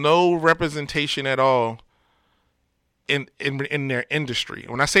have no representation at all in their industry.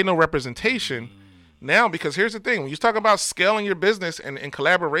 When I say no representation, now, because here's the thing, when you talk about scaling your business and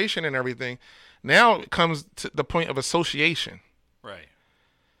collaboration and everything, now it comes to the point of association. Right.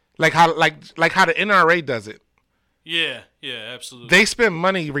 Like how the NRA does it. Yeah, absolutely. They spend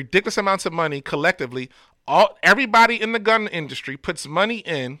money, ridiculous amounts of money collectively. Everybody in the gun industry puts money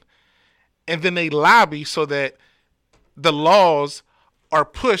in, and then they lobby so that the laws are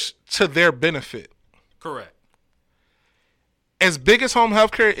pushed to their benefit. Correct. As big as home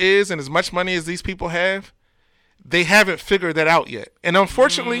healthcare is and as much money as these people have, they haven't figured that out yet. And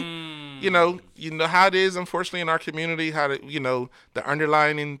unfortunately, you know how it is, unfortunately, in our community, how the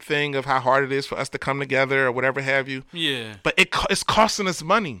underlying thing of how hard it is for us to come together or whatever have you. Yeah. But it's costing us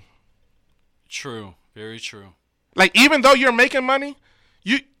money. True. Very true. Like, even though you're making money,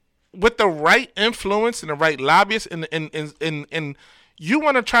 you with the right influence and the right lobbyists and you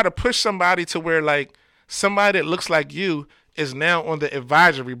want to try to push somebody to where, like, somebody that looks like you is now on the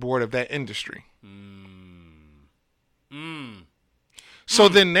advisory board of that industry. So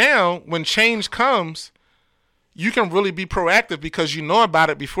then now, when change comes, you can really be proactive because you know about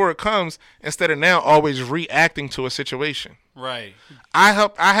it before it comes, instead of now always reacting to a situation. Right. I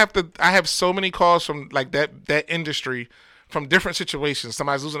have so many calls from like that industry from different situations.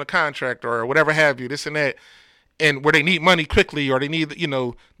 Somebody's losing a contract or whatever have you, this and that, and where they need money quickly or they need,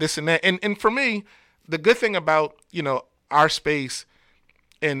 this and that. And for me, the good thing about, our space,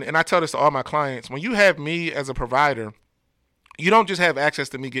 and I tell this to all my clients, when you have me as a provider, you don't just have access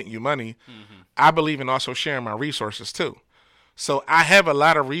to me getting you money. Mm-hmm. I believe in also sharing my resources too. So I have a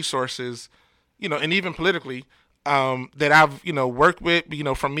lot of resources, and even politically, that I've, worked with,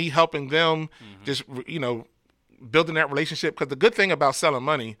 from me helping them, just, building that relationship. Because the good thing about selling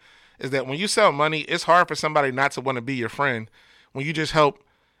money is that when you sell money, it's hard for somebody not to want to be your friend when you just help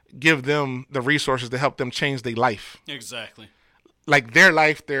give them the resources to help them change their life. Exactly. Like their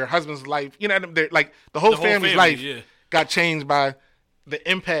life, their husband's life, like the whole family's life got changed by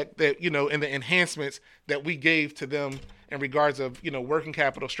the impact that, and the enhancements that we gave to them in regards of, working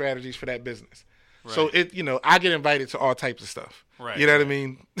capital strategies for that business. Right. So I get invited to all types of stuff. Right. You know what I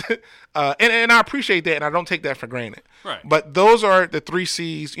mean? And I appreciate that, and I don't take that for granted. Right. But those are the 3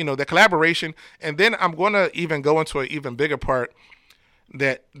 C's, the collaboration. And then I'm going to even go into an even bigger part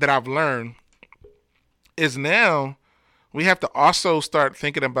that I've learned is now we have to also start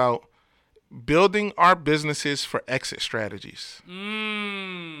thinking about building our businesses for exit strategies.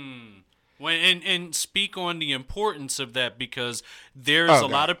 And speak on the importance of that, because there's a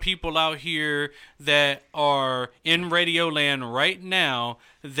lot of people out here that are in radio land right now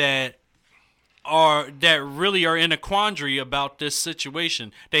that really are in a quandary about this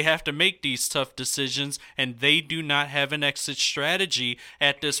situation. They have to make these tough decisions, and they do not have an exit strategy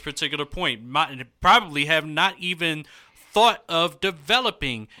at this particular point. Probably have not even thought of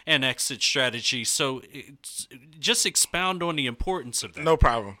developing an exit strategy. So just expound on the importance of that. No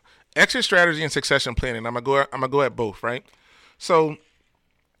problem. Exit strategy and succession planning. I'm gonna go at both, right? So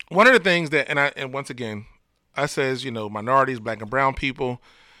one of the things that, and once again, I says, minorities, black and brown people,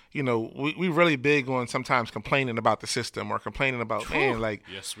 we really big on sometimes complaining about the system or complaining about, like,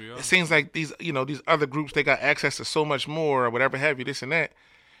 yes, we are. It seems like these other groups, they got access to so much more or whatever have you, this and that.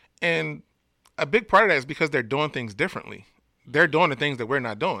 And a big part of that is because they're doing things differently. they're doing the things that we're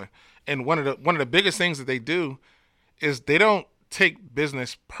not doing. And one of the biggest things that they do is they don't take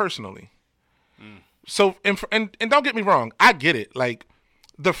business personally. So and don't get me wrong, I get it. Like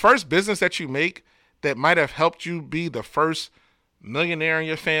the first business that you make that might have helped you be the first millionaire in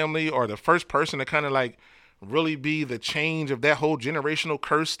your family or the first person to kind of like really be the change of that whole generational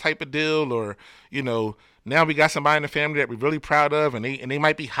curse type of deal, or now we got somebody in the family that we're really proud of, and they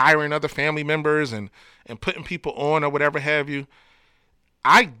might be hiring other family members and putting people on or whatever have you.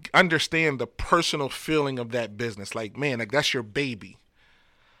 I understand the personal feeling of that business. Like, man, like that's your baby.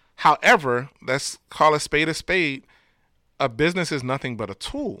 However, let's call a spade a spade. A business is nothing but a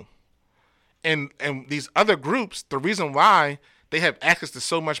tool. And these other groups, the reason why they have access to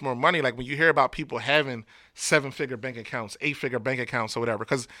so much more money, like when you hear about people having 7-figure bank accounts, 8-figure bank accounts or whatever,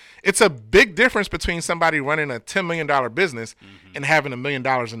 because it's a big difference between somebody running a $10 million business and having $1 million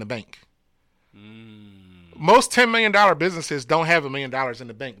in the bank. Most $10 million businesses don't have $1 million in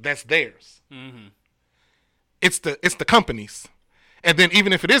the bank. That's theirs. It's the companies. And then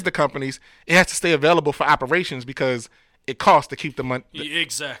even if it is the companies, it has to stay available for operations because it costs to keep the money.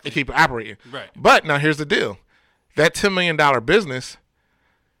 Exactly. To keep it operating. Right. But now here's the deal. That $10 million business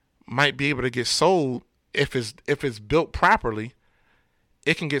might be able to get sold if it's built properly.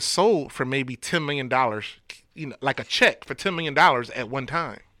 It can get sold for maybe $10 million, like a check for $10 million at one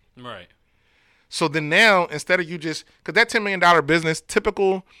time. Right. So then now, instead of you just, because that $10 million business,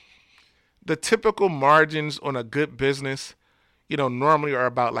 the typical margins on a good business, normally are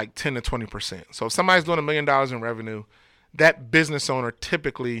about like 10 to 20%. So if somebody's doing $1 million in revenue, that business owner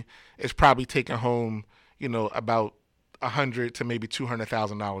typically is probably taking home, about $100,000 to maybe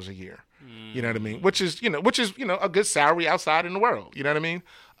 $200,000 a year. You know what I mean? Which is a good salary outside in the world. You know what I mean?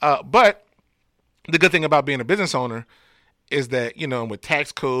 But the good thing about being a business owner is that, with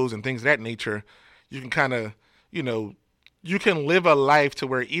tax codes and things of that nature, you can kind of, you can live a life to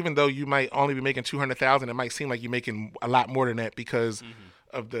where even though you might only be making $200,000, it might seem like you're making a lot more than that because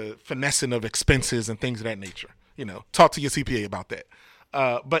of the finessing of expenses and things of that nature. Talk to your CPA about that.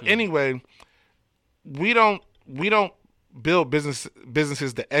 But anyway, we don't build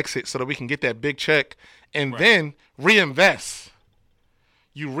businesses to exit so that we can get that big check and then reinvest.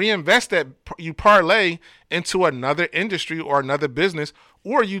 You reinvest that, you parlay into another industry or another business,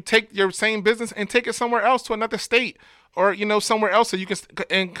 or you take your same business and take it somewhere else to another state or, somewhere else so you can,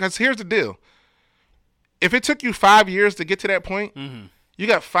 and because here's the deal. If it took you 5 years to get to that point, you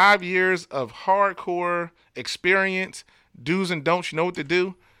got 5 years of hardcore experience, do's and don'ts, you know what to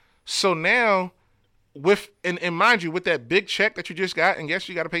do. So now and mind you, with that big check that you just got, and yes,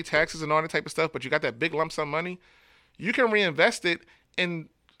 you got to pay taxes and all that type of stuff, but you got that big lump sum money, you can reinvest it. And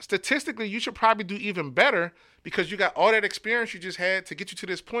statistically, you should probably do even better because you got all that experience you just had to get you to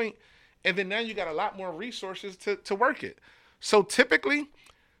this point, and then now you got a lot more resources to work it. So typically,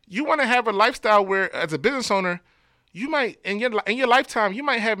 you want to have a lifestyle where, as a business owner, you might in your lifetime you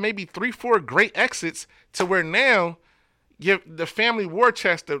might have maybe 3-4 great exits to where now the family war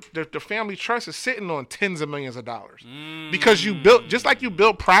chest, the family trust is sitting on tens of millions of dollars because you built, just like you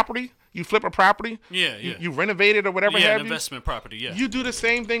build property. You flip a property, you renovate it or whatever have you. Yeah, investment property, yeah. You do the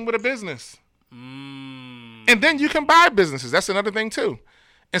same thing with a business. And then you can buy businesses. That's another thing, too.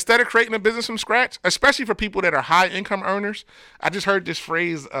 Instead of creating a business from scratch, especially for people that are high income earners, I just heard this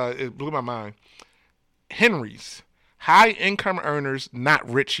phrase, it blew my mind. Henry's, high income earners, not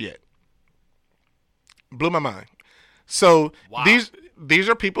rich yet. Blew my mind. So these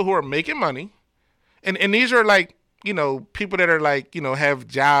are people who are making money, and these are like, people that are like, have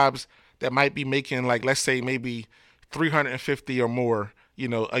jobs that might be making, like, let's say maybe $350 or more,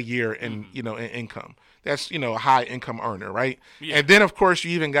 a year in, in income. That's, a high income earner, right? Yeah. And then of course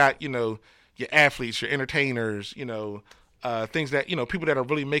you even got, your athletes, your entertainers, things that, people that are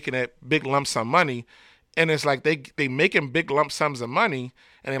really making that big lump sum money. And it's like they making big lump sums of money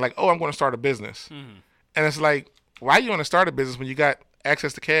and they're like, oh, I'm going to start a business. And it's like, why you want to start a business when you got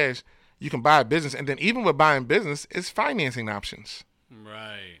access to cash? You can buy a business. And then even with buying business, it's financing options.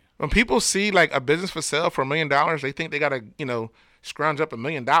 Right. When people see like a business for sale for $1 million, they think they got to, scrounge up $1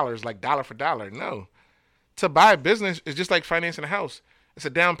 million like dollar for dollar. No. To buy a business is just like financing a house. It's a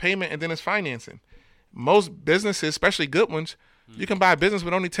down payment and then it's financing. Most businesses, especially good ones, you can buy a business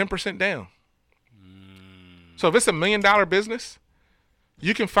with only 10% down. So if it's $1 million business,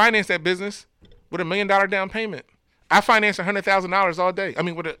 you can finance that business with $1 million down payment. I finance $100,000 all day. I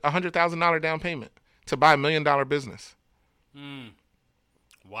mean, with a $100,000 down payment to buy $1 million business.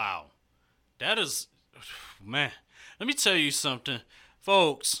 Wow. That is, man, let me tell you something.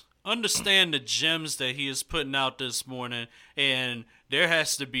 Folks, understand the gems that he is putting out this morning, and there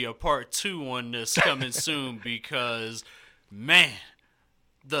has to be a part 2 on this coming soon because Man,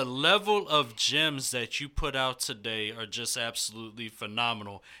 the level of gems that you put out today are just absolutely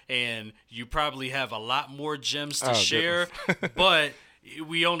phenomenal. And you probably have a lot more gems to share, but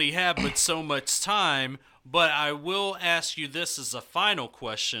we only have but so much time. But I will ask you this as a final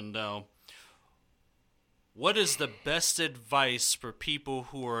question, though. What is the best advice for people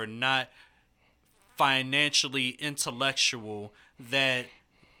who are not financially intellectual, that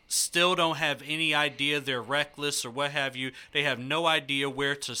still don't have any idea, they're reckless or what have you, they have no idea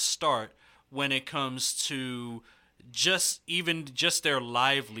where to start when it comes to just their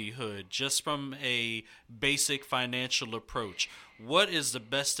livelihood, just from a basic financial approach? What is the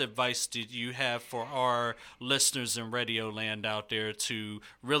best advice that you have for our listeners in Radio Land out there to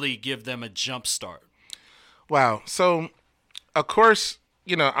really give them a jump start? Wow. So, of course,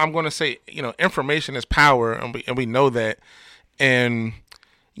 I'm going to say, information is power, and we know that. And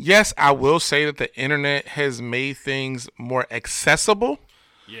yes, I will say that the internet has made things more accessible.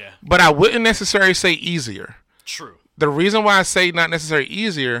 Yeah. But I wouldn't necessarily say easier. True. The reason why I say not necessarily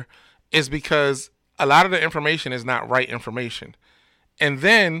easier is because a lot of the information is not right information. And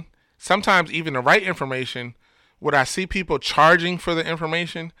then sometimes even the right information, when I see people charging for the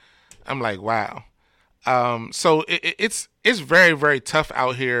information, I'm like, wow. So it's very, very tough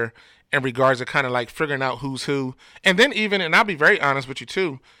out here in regards to kind of like figuring out who's who. And then and I'll be very honest with you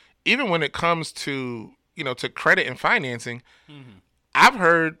too, even when it comes to, to credit and financing, I've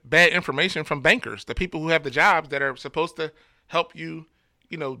heard bad information from bankers, the people who have the jobs that are supposed to help you,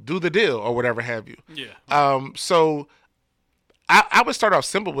 do the deal or whatever have you. Yeah. So I would start off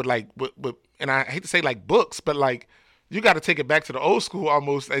simple with and I hate to say like books, but like, you got to take it back to the old school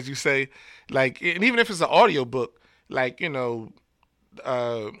almost, as you say, like, and even if it's an audio book, like, the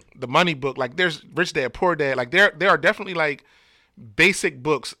money book, like there's Rich Dad, Poor Dad, like there are definitely like basic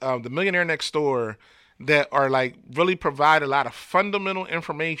books, The Millionaire Next Door, that are like really provide a lot of fundamental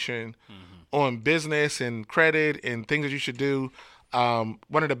information on business and credit and things that you should do.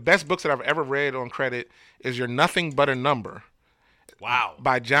 One of the best books that I've ever read on credit is You're Nothing But a Number. Wow.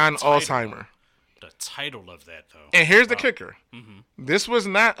 By John Alzheimer. The title of that, though. And here's the kicker. This was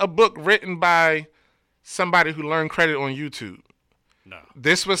not a book written by somebody who learned credit on YouTube. No.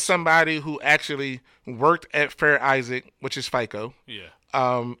 This was somebody who actually worked at Fair Isaac, which is FICO. Yeah.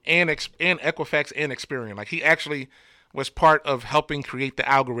 And Equifax and Experian. Like, he actually was part of helping create the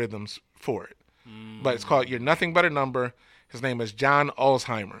algorithms for it. But it's called You're Nothing But a Number. His name is John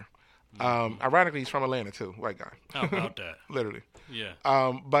Alzheimer. Ironically, he's from Atlanta too. White guy. How about that? Literally. Yeah.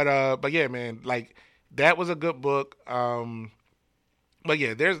 But yeah, man, like that was a good book. But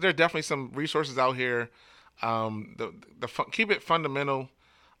yeah, there's definitely some resources out here. Keep it fundamental,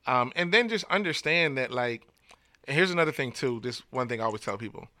 and then just understand that, like, and here's another thing too. This one thing I always tell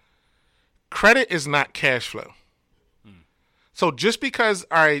people: credit is not cash flow. So just because,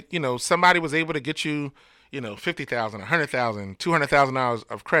 all right, somebody was able to get you, $50,000, $100,000,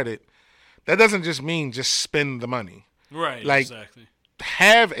 $200,000 of credit, that doesn't just mean just spend the money. Right. Like, exactly.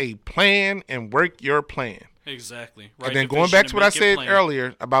 Have a plan and work your plan. Exactly. Right. And then going back to what I said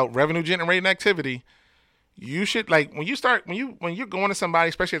earlier about revenue generating activity, you should, like, when you're going to somebody,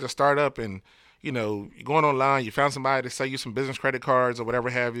 especially as a startup, and you're going online, you found somebody to sell you some business credit cards or whatever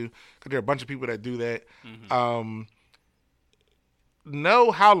have you, because there are a bunch of people that do that. Know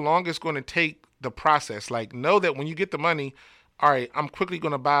how long it's going to take the process. Like, know that when you get the money, all right, I'm quickly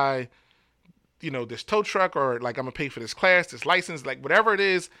going to buy, this tow truck, or like I'm going to pay for this class, this license, like whatever it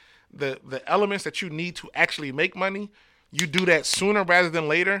is, the elements that you need to actually make money, you do that sooner rather than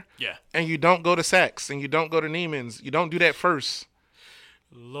later. Yeah. And you don't go to Saks and you don't go to Neiman's. You don't do that first.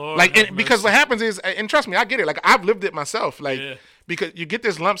 Lord, like, because what happens is, and trust me, I get it. Like, I've lived it myself. Like, because you get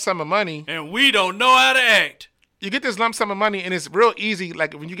this lump sum of money, and we don't know how to act. You get this lump sum of money, and it's real easy.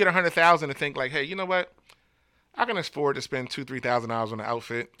 Like, when you get $100,000, to think like, hey, you know what? I can afford to spend $2,000-$3,000 on an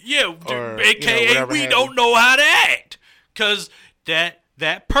outfit. Yeah, or, AKA we don't know how to act, because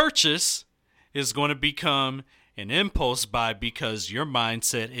that purchase is going to become an impulse buy, because your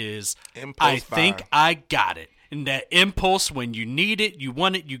mindset is, I think I got it. And that impulse, when you need it, you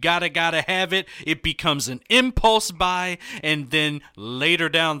want it, you gotta have it, it becomes an impulse buy. And then later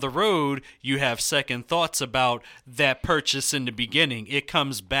down the road, you have second thoughts about that purchase in the beginning. It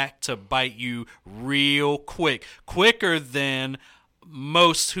comes back to bite you real quick, quicker than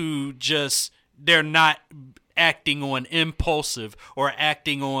most who they're not acting on impulsive or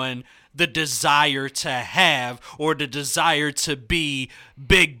acting on the desire to have or the desire to be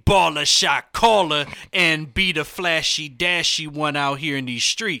big baller, shot caller, and be the flashy dashy one out here in these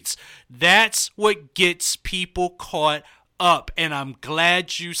streets. That's what gets people caught up. And I'm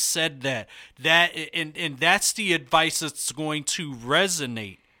glad you said that. And that's the advice that's going to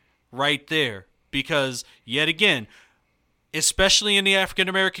resonate right there. Because, yet again, especially in the African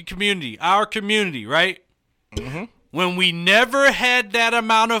American community, our community, right? Mm-hmm. When we never had that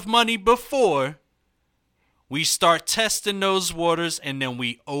amount of money before, we start testing those waters and then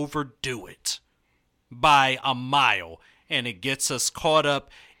we overdo it by a mile. And it gets us caught up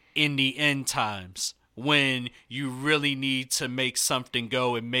in the end times when you really need to make something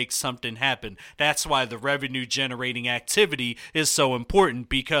go and make something happen. That's why the revenue generating activity is so important,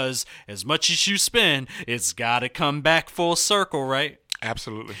 because as much as you spend, it's got to come back full circle, right?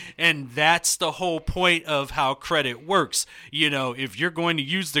 Absolutely. And that's the whole point of how credit works. You know, if you're going to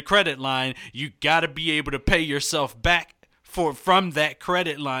use the credit line, you got to be able to pay yourself back from that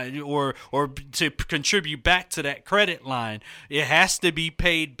credit line, or to contribute back to that credit line. It has to be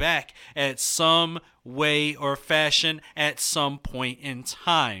paid back at some way or fashion at some point in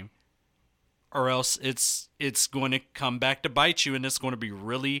time, or else it's going to come back to bite you, and it's going to be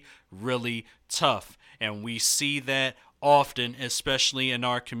really, really tough. And we see that often, especially in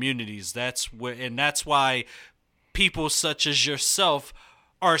our communities. That's why people such as yourself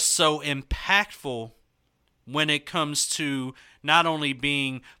are so impactful when it comes to not only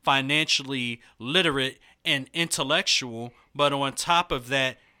being financially literate and intellectual, but on top of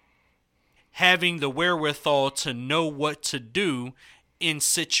that, having the wherewithal to know what to do in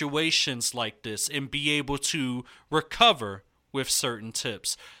situations like this and be able to recover with certain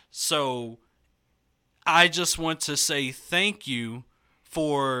tips. So I just want to say thank you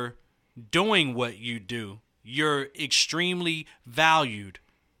for doing what you do. You're extremely valued.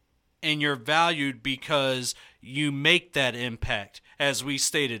 And you're valued because you make that impact, as we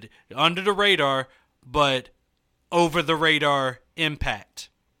stated, under the radar, but over the radar impact.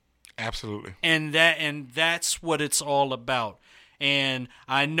 Absolutely. And that's what it's all about. And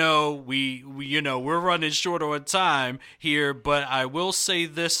I know we're running short on time here, but I will say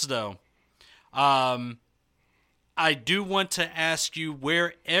this though. I do want to ask you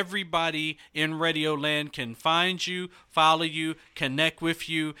where everybody in Radio Land can find you, follow you, connect with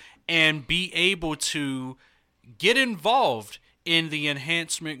you, and be able to get involved in the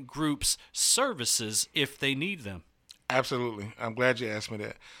enhancement group's services if they need them. Absolutely. I'm glad you asked me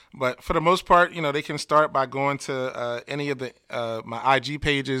that. But for the most part, they can start by going to any of the my IG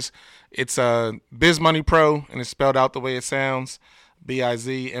pages. It's BizMoneyPro, and it's spelled out the way it sounds,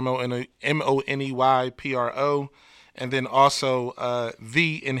 BizMoneyPro, and then also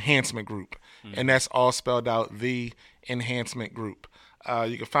the Enhancement Group, and that's all spelled out, the Enhancement Group.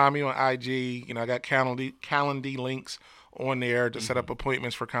 You can find me on IG. I got Calendly links on there to set up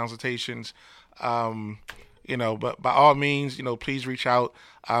appointments for consultations. But by all means, please reach out.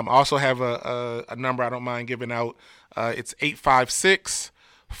 I also have a number I don't mind giving out. It's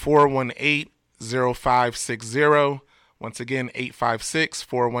 856-418-0560. Once again,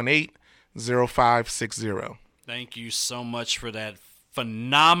 856-418-0560. Thank you so much for that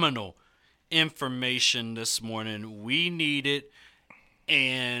phenomenal information this morning. We need it.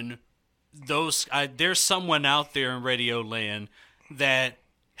 And there's someone out there in Radio Land that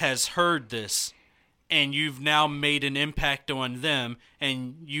has heard this, and you've now made an impact on them,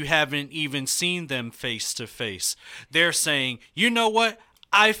 and you haven't even seen them face to face. They're saying, you know what?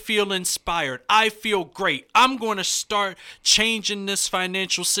 I feel inspired. I feel great. I'm going to start changing this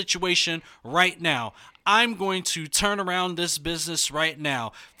financial situation right now. I'm going to turn around this business right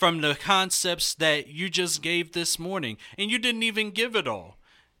now from the concepts that you just gave this morning. And you didn't even give it all.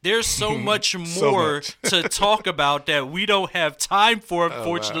 There's so much more to talk about that we don't have time for,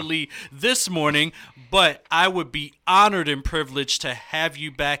 unfortunately, this morning. But I would be honored and privileged to have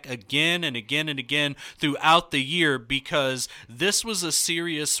you back again and again and again throughout the year, because this was a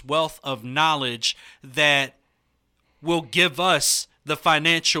serious wealth of knowledge that will give us the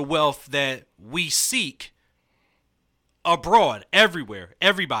financial wealth that we seek abroad, everywhere,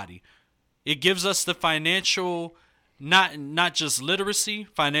 everybody. It gives us the financial, not just literacy,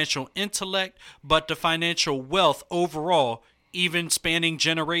 financial intellect, but the financial wealth overall, even spanning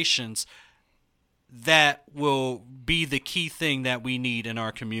generations, that will be the key thing that we need in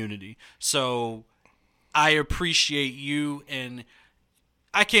our community. So I appreciate you, and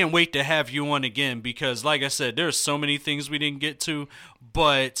I can't wait to have you on again, because like I said, there's so many things we didn't get to,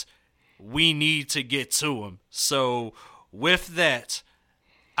 but we need to get to them. So with that,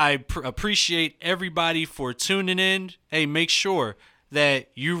 I appreciate everybody for tuning in. Hey, make sure that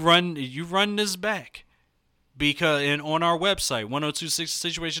you run this back, because and on our website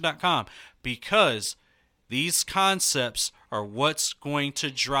 1026situation.com, because These concepts are what's going to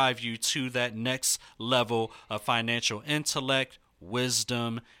drive you to that next level of financial intellect,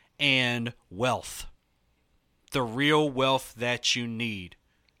 wisdom, and wealth. The real wealth that you need.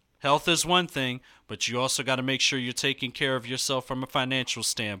 Health is one thing, but you also got to make sure you're taking care of yourself from a financial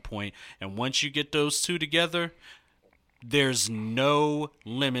standpoint. And once you get those two together, there's no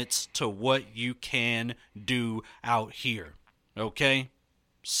limits to what you can do out here. Okay?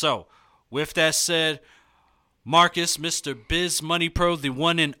 So, with that said, Marcus, Mr. BizMoneyPro, the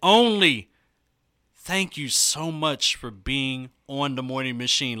one and only, thank you so much for being on the Morning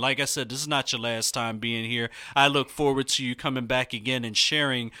Machine. Like I said, this is not your last time being here. I look forward to you coming back again and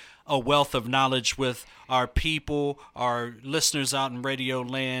sharing a wealth of knowledge with our people, our listeners out in Radio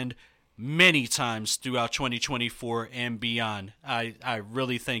Land, many times throughout 2024 and beyond. I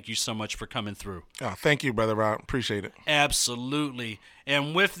really thank you so much for coming through. Oh, thank you, Brother Rob. Appreciate it. Absolutely.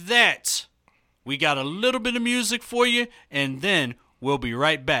 And with that, we got a little bit of music for you, and then we'll be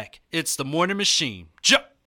right back. It's the Morning Machine. Jump!